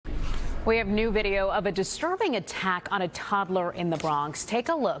We have new video of a disturbing attack on a toddler in the Bronx. Take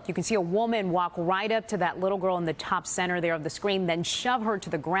a look. You can see a woman walk right up to that little girl in the top center there of the screen, then shove her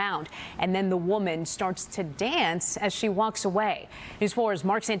to the ground. And then the woman starts to dance as she walks away. News 4's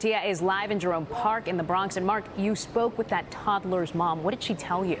Marc Santia is live in Jerome Park in the Bronx. And Marc, you spoke with that toddler's mom. What did she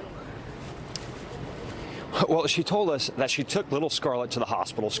tell you? Well, she told us that she took little Scarlett to the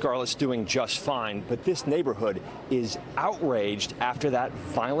hospital. Scarlett's doing just fine, but this neighborhood is outraged after that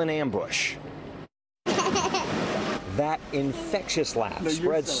violent ambush. That infectious laugh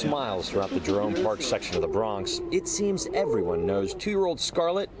spreads smiles throughout the Jerome Park section of the Bronx. It seems everyone knows 2-year-old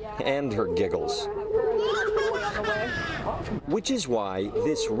Scarlett and her giggles. Which is why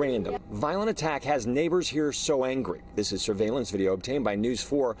this random, violent attack has neighbors here so angry. This is surveillance video obtained by News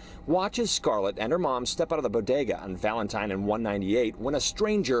 4. Watches Scarlett and her mom step out of the bodega on Valentine and 198 when a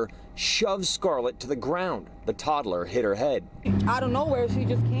stranger shoves Scarlett to the ground. The toddler hit her head. Out of nowhere, she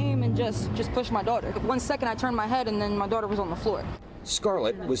just came and just pushed my daughter. 1 second, I turned my head, and then my daughter was on the floor.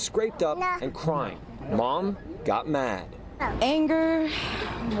 Scarlett was scraped up and crying. Mom got mad. Anger,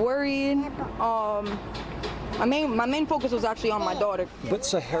 worried. My main focus was actually on my daughter. But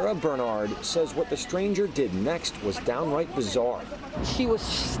Sahara Bernard says what the stranger did next was downright bizarre. She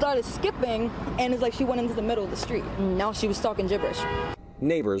started skipping, and it's like she went into the middle of the street. Now she was talking gibberish.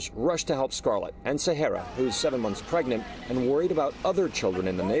 Neighbors rushed to help Scarlett and Sahara, who is 7 months pregnant and worried about other children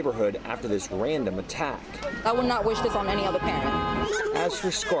in the neighborhood after this random attack. I would not wish this on any other parent. As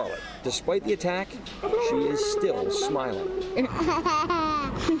for Scarlett, despite the attack, she is still smiling.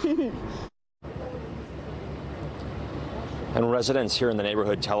 And residents here in the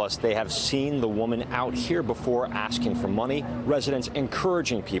neighborhood tell us they have seen the woman out here before asking for money. Residents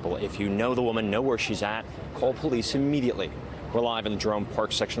encouraging people, if you know the woman, know where she's at, call police immediately. We're live in the Jerome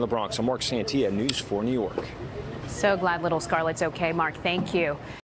Park section of the Bronx. I'm Marc Santia, News 4 New York. So glad little Scarlett's okay, Marc. Thank you.